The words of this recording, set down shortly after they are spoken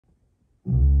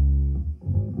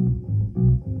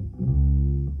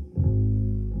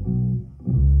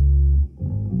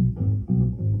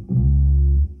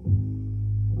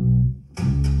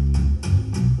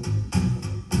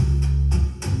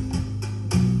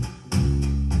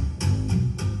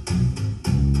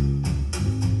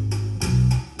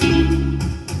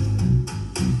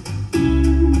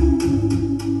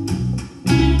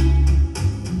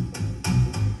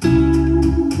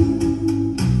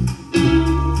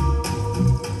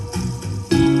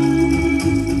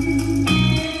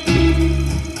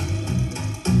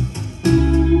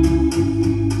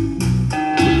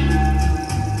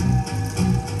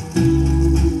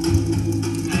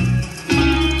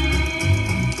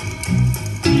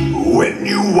When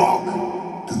you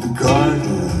walk through the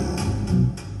garden,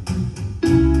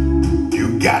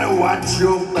 you gotta watch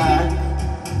your back.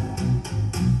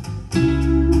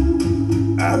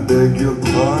 I beg your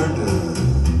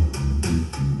pardon.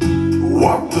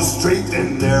 Walk the straight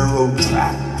and narrow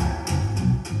track.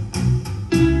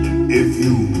 If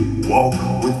you walk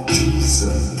with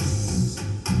Jesus,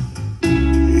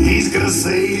 He's gonna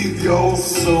save your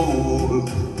soul.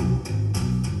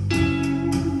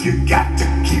 You got to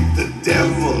keep the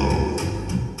devil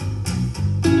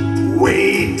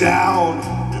way down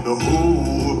in the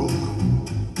hole.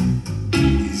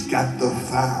 He's got the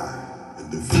fire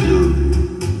and the fury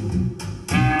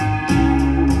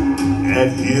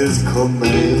at his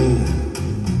command.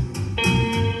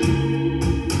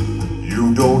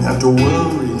 You don't have to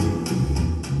worry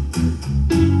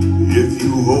if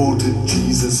you hold to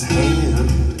Jesus'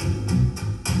 hand.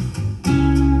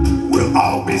 We'll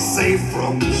all be safe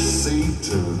from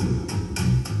Satan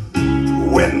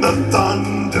when the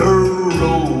thunder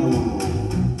rolls.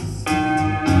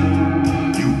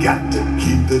 You got to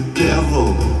keep the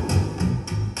devil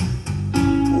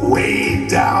way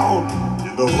down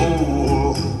in the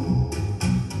hole.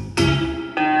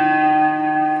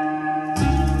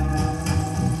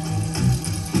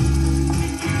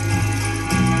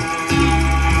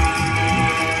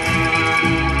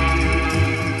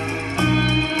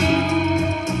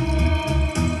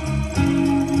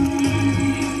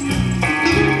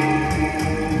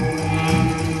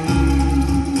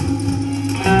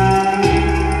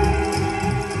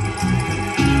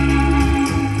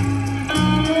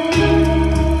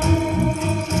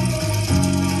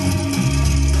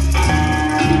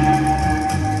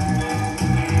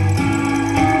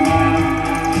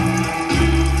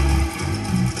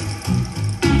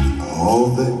 All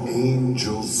the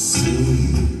angels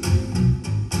sing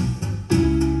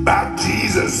about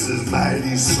Jesus'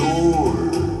 mighty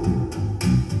sword,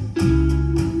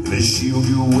 and they shield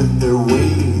you with their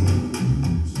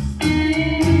wings,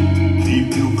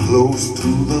 keep you close to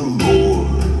the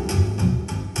Lord.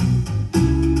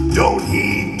 Don't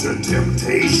heed to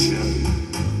temptation,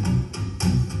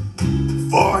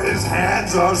 for His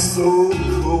hands are so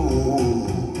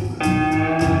cold.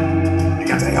 You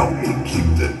got to help me keep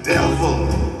the devil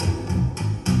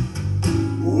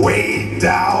way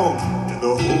down in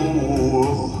the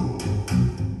hole.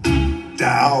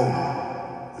 Down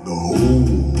in the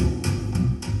hole.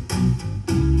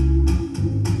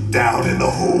 Down in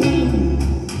the hole.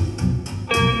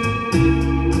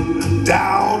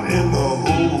 Down in the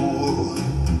hole.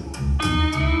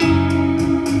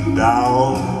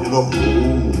 Down in the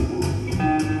hole.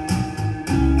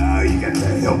 Now you got to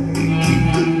help me keep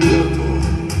the devil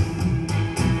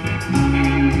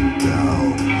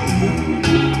down the hole.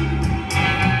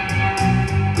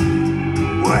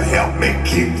 Well, help me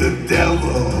keep the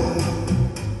devil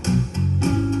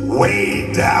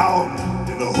way down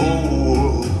in the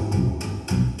hole.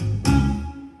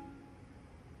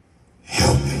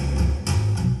 Help me.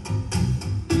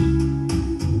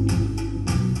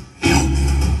 Help me.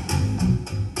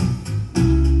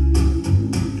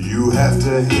 You have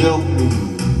to help me.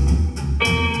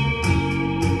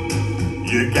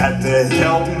 You got to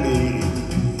help me.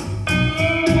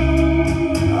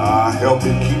 Help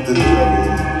me keep the devil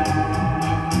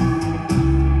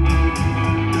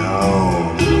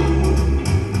down.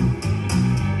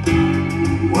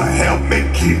 Well, help me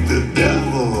keep the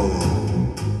devil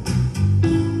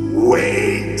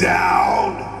way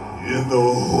down in the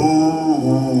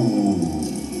hole.